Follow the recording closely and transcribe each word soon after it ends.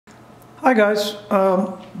Hi guys,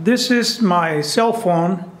 this is my cell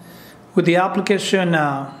phone with the application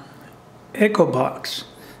Ecovacs.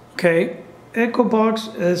 Okay,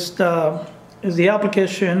 Ecovacs is the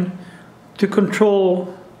application to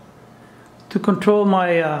control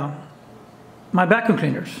my my vacuum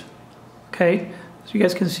cleaners. Okay, so you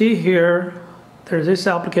guys can see here there's this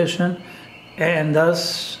application and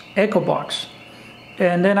that's Ecovacs.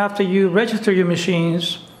 And then after you register your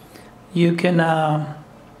machines, you can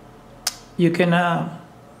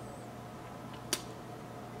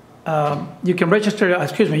register,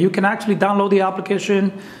 you can actually download the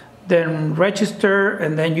application, then register,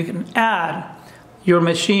 and then you can add your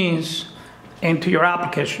machines into your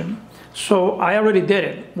application. So I already did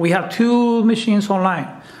it. We have two machines online.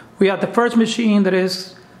 We have the first machine that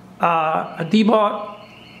is a D-Bot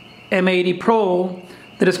M80 Pro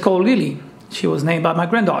that is called Lily. She was named by my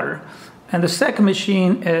granddaughter. And the second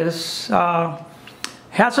machine is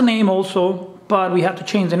has a name also, but we have to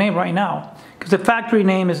change the name right now because the factory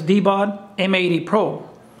name is D-Bot M80 Pro.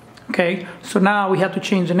 Okay, so now we have to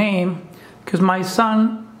change the name because my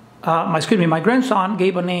grandson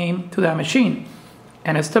gave a name to that machine,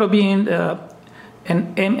 and instead of being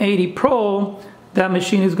an M80 Pro, that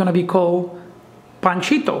machine is going to be called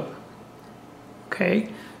Panchito. Okay,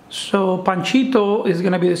 so Panchito is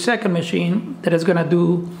going to be the second machine that is going to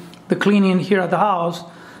do the cleaning here at the house.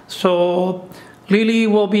 So Lily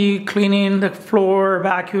will be cleaning the floor,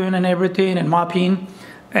 vacuuming and everything and mopping,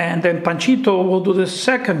 and then Panchito will do the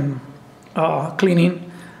second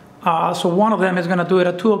cleaning. So one of them is going to do it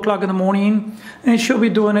at 2 o'clock in the morning, and she'll be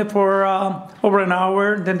doing it for over an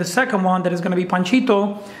hour. Then the second one, that is going to be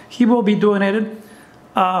Panchito, he will be doing it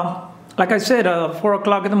like I said, 4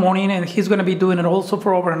 o'clock in the morning, and he's going to be doing it also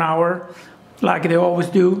for over an hour like they always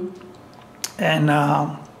do. And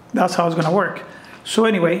that's how it's going to work. So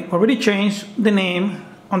anyway, we already changed the name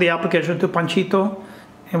on the application to Panchito,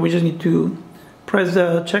 and we just need to press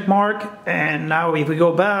the check mark. And now if we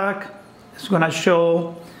go back, it's going to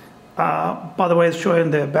show, by the way, it's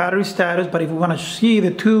showing the battery status. But if we want to see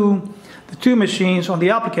the two machines on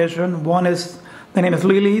the application, one is, the name is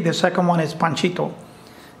Lily, the second one is Panchito.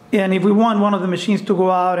 And if we want one of the machines to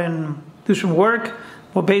go out and do some work,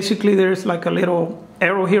 well, basically there's like a little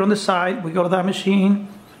arrow here on the side. We go to that machine.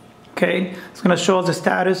 Okay, it's going to show us the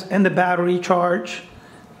status and the battery charge.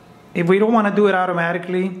 If we don't want to do it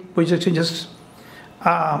automatically, we can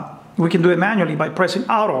do it manually by pressing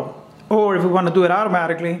auto. Or if we want to do it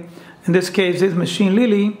automatically, in this case, this machine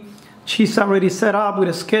Lily, she's already set up with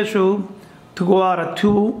a schedule to go out at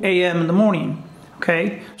 2 a.m. in the morning.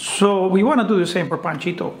 Okay, so we want to do the same for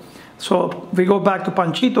Panchito. So if we go back to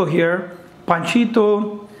Panchito here,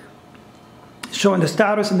 Panchito showing the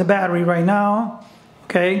status and the battery right now.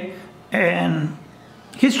 Okay, and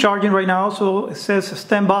he's charging right now, so it says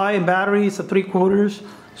standby and battery is at 3/4,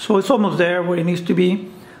 so it's almost there where it needs to be.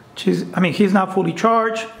 He's not fully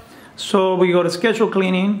charged, so we go to schedule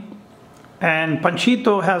cleaning, and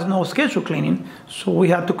Panchito has no schedule cleaning, so we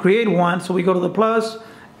have to create one. So we go to the plus,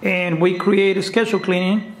 and we create a schedule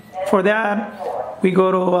cleaning. For that, we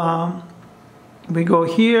go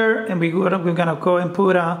here, and we're gonna go and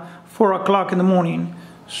put 4 o'clock in the morning.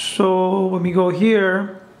 So when we go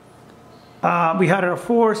here, we had it at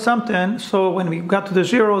 4 something, so when we got to the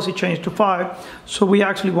zeros, it changed to 5, so we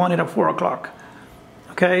actually want it at 4 o'clock.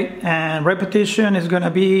 Okay, and repetition is going to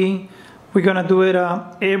be, we're going to do it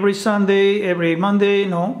every Sunday, every Monday.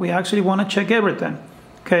 No, we actually want to check everything.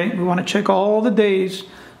 Okay, we want to check all the days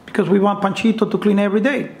because we want Panchito to clean every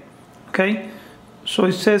day. Okay, so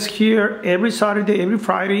it says here every Saturday, every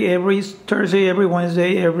Friday, every Thursday, every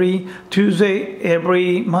Wednesday, every Tuesday,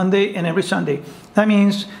 every Monday, and every Sunday. That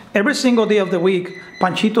means every single day of the week,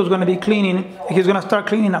 Panchito is going to be cleaning. He's going to start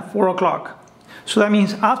cleaning at 4 o'clock. So that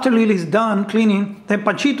means after Lily's done cleaning, then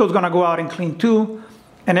Panchito is going to go out and clean too.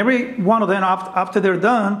 And every one of them, after they're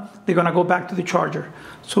done, they're going to go back to the charger.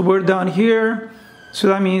 So we're done here. So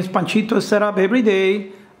that means Panchito is set up every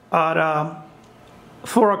day at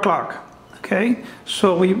 4 o'clock. Okay,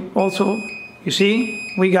 so we also, you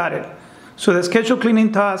see, we got it. So the schedule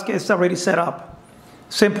cleaning task is already set up.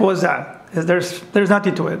 Simple as that. There's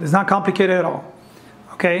nothing to it. It's not complicated at all.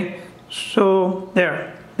 Okay, so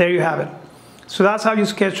there you have it. So that's how you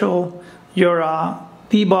schedule your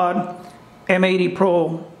D-Bot M80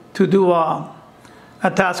 Pro to do a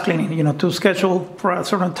task cleaning, to schedule for a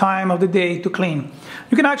certain time of the day to clean.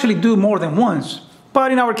 You can actually do more than once,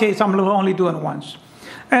 but in our case, I'm only doing it once.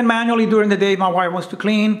 And manually during the day, my wife wants to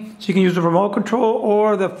clean, so you can use the remote control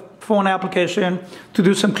or the phone application to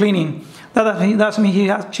do some cleaning. That doesn't mean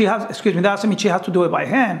she has to do it by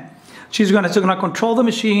hand. she's gonna control the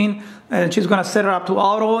machine, and she's gonna set it up to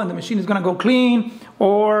auto, and the machine is gonna go clean.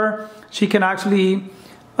 Or she can actually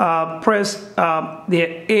press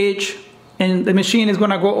the H, and the machine is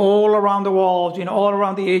gonna go all around the walls, you know, all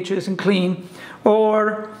around the edges and clean.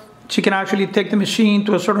 Or she can actually take the machine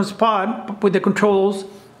to a certain spot with the controls,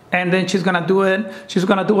 and then she's gonna do it. She's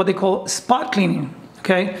gonna do what they call spot cleaning.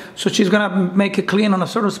 Okay, so she's gonna make it clean on a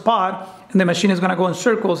certain spot, and the machine is gonna go in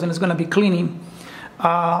circles and it's gonna be cleaning.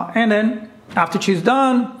 And then after she's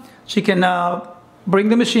done, she can bring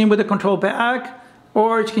the machine with the control back,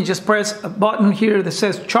 or she can just press a button here that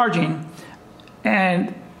says charging.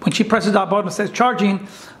 And when she presses that button that says charging,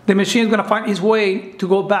 the machine is gonna find its way to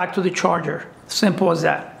go back to the charger. Simple as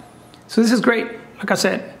that. So this is great. Like I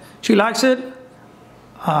said, she likes it.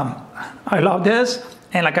 I love this.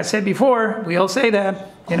 And like I said before, we all say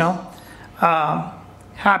that, you know,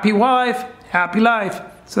 happy wife, happy life.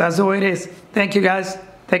 So that's the way it is. Thank you guys.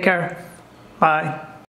 Take care. Bye.